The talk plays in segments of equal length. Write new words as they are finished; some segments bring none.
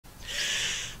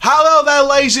there,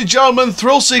 ladies and gentlemen,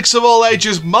 thrill seekers of all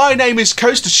ages. My name is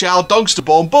Coaster Shell, Dongster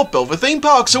born, but built for theme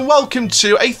parks, and welcome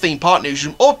to a Theme Park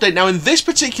Newsroom update. Now, in this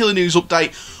particular news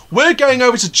update, we're going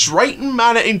over to Drayton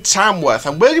Manor in Tamworth,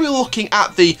 and we're going to be looking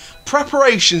at the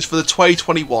preparations for the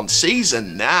 2021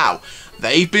 season. Now,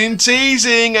 they've been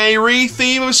teasing a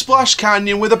re-theme of Splash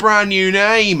Canyon with a brand new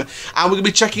name, and we're going to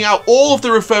be checking out all of the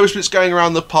refurbishments going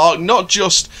around the park, not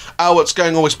just what's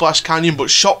going on with Splash Canyon, but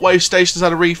Shockwave Station's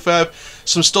had a refurb,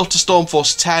 some stuff to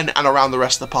Stormforce 10, and around the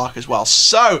rest of the park as well.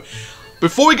 So,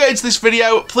 before we get into this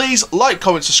video, please like,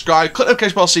 comment, subscribe, click the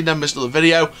notification bell so you never miss another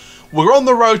video. We're on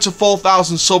the road to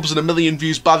 4,000 subs and 1 million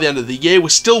views by the end of the year. We're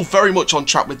still very much on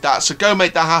track with that, so go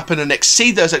make that happen and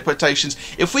exceed those expectations.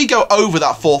 If we go over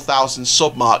that 4,000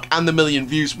 sub mark and the 1 million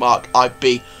views mark, I'd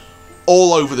be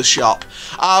all over the shop.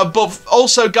 But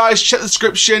also, guys, check the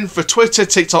description for Twitter,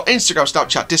 TikTok, Instagram,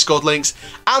 Snapchat, Discord links,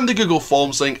 and the Google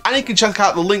Forms link. And you can check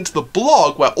out the link to the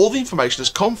blog where all the information has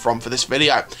come from for this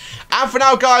video. And for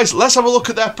now, guys, let's have a look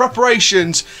at their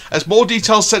preparations, as more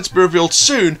details set to be revealed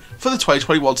soon for the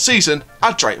 2021 season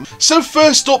at Drayton. So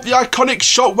first up, the iconic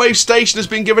Shockwave Station has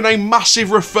been given a massive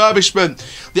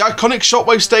refurbishment. The iconic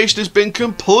Shockwave Station has been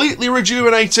completely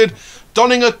rejuvenated.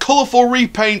 Donning a colourful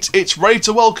repaint, it's ready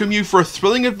to welcome you for a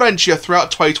thrilling adventure throughout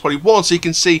 2021. So you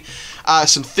can see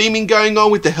some theming going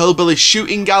on with the Hillbilly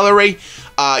Shooting Gallery.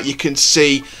 You can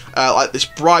see like this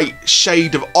bright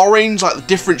shade of orange, like the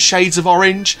different shades of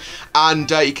orange.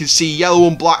 And you can see yellow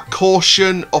and black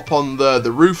caution up on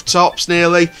the rooftops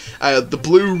nearly. The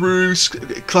blue roofs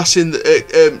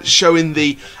showing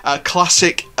the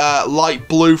classic light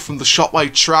blue from the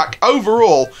Shockwave track.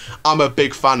 Overall, I'm a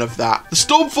big fan of that. The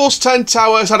Stormforce 10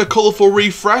 tower has had a colourful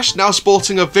refresh, now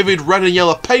sporting a vivid red and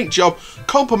yellow paint job,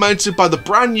 complemented by the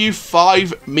brand new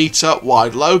 5-metre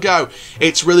wide logo.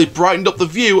 It's really brightened up the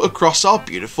view across our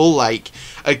beautiful lake.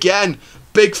 Again,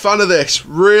 big fan of this.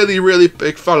 Really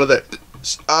big fan of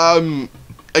this.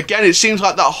 Again, it seems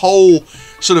like that whole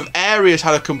sort of area's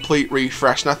had a complete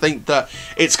refresh, and I think that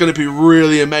it's going to be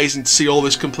really amazing to see all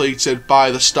this completed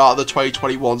by the start of the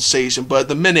 2021 season. But at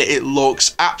the minute, it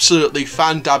looks absolutely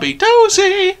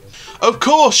fan-dabby-dozy. Of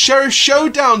course, Sheriff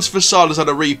Showdown's facade has had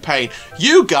a repaint.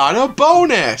 You got a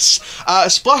bonus! A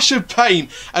splash of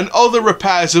paint and other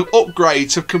repairs and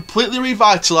upgrades have completely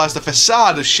revitalised the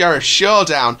facade of Sheriff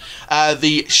Showdown,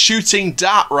 the shooting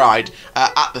dart ride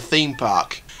at the theme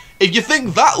park. If you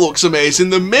think that looks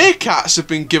amazing, the meerkats have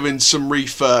been given some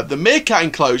refurb, the meerkat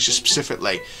enclosure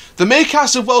specifically. The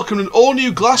meerkats have welcomed an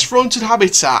all-new glass-fronted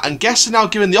habitat, and guests are now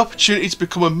given the opportunity to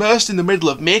become immersed in the middle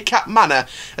of Meerkat Manor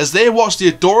as they watch the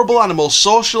adorable animals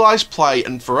socialise, play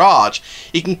and forage.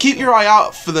 You can keep your eye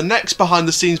out for the next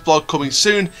behind-the-scenes blog coming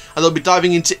soon, and they'll be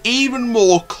diving into even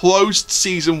more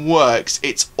closed-season works.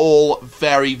 It's all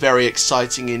very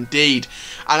exciting indeed.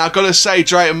 And I've got to say,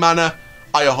 Drayton Manor,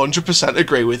 I 100%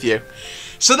 agree with you.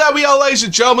 So there we are, ladies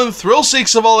and gentlemen, thrill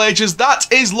seekers of all ages. That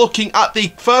is looking at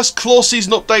the first claw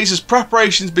season updates as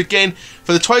preparations begin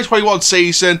for the 2021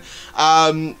 season.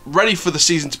 Ready for the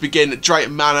season to begin at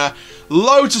Drayton Manor.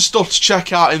 Loads of stuff to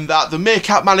check out in that. The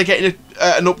Meerkat Manor getting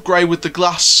an upgrade with the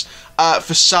glass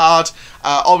facade.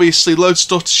 Obviously, loads of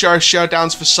stuff to Sheriff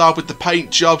Showdown's facade with the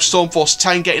paint job. Stormforce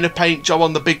 10 getting a paint job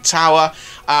on the big tower.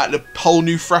 And a whole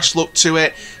new fresh look to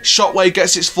it. Shockwave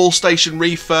gets its full station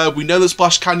refurb. We know that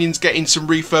Splash Canyon's getting some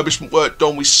refurbishment work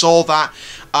done. We saw that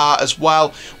as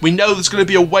well. We know there's going to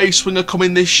be a wave swinger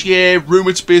coming this year.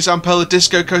 Rumoured to be a Zampella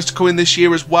Disco Coaster coming this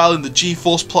year as well in the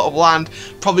G-Force plot of land.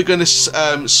 Probably going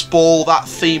to spoil that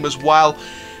theme as well.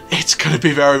 It's going to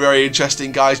be very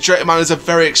interesting, guys. Drayton Manor is a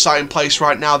very exciting place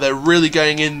right now. They're really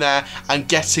going in there and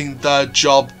getting the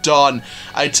job done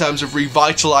in terms of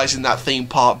revitalising that theme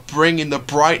park, bringing the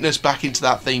brightness back into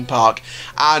that theme park.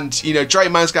 And, you know,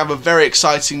 Drayton Manor's going to have a very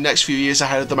exciting next few years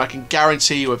ahead of them. I can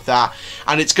guarantee you of that.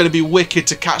 And it's going to be wicked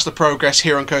to catch the progress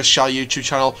here on Coaster Shell YouTube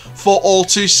channel for all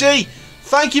to see.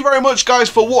 Thank you very much, guys,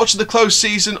 for watching the closed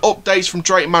season updates from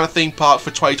Drayton Manor Theme Park for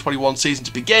 2021 season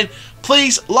to begin.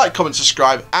 Please like, comment,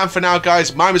 subscribe. And for now,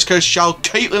 guys, my name is Coaster Shell.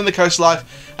 Keep living the coast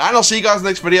life. And I'll see you guys in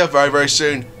the next video very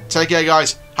soon. Take care,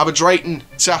 guys. Have a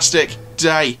Drayton-tastic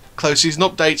day. Closed season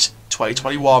updates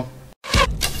 2021.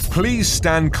 Please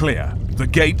stand clear. The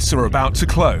gates are about to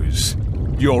close.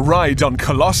 Your ride on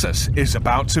Colossus is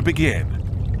about to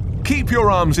begin. Keep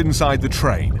your arms inside the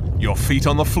train, your feet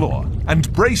on the floor,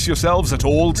 and brace yourselves at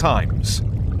all times.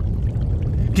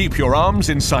 Keep your arms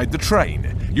inside the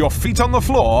train, your feet on the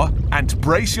floor, and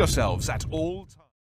brace yourselves at all times.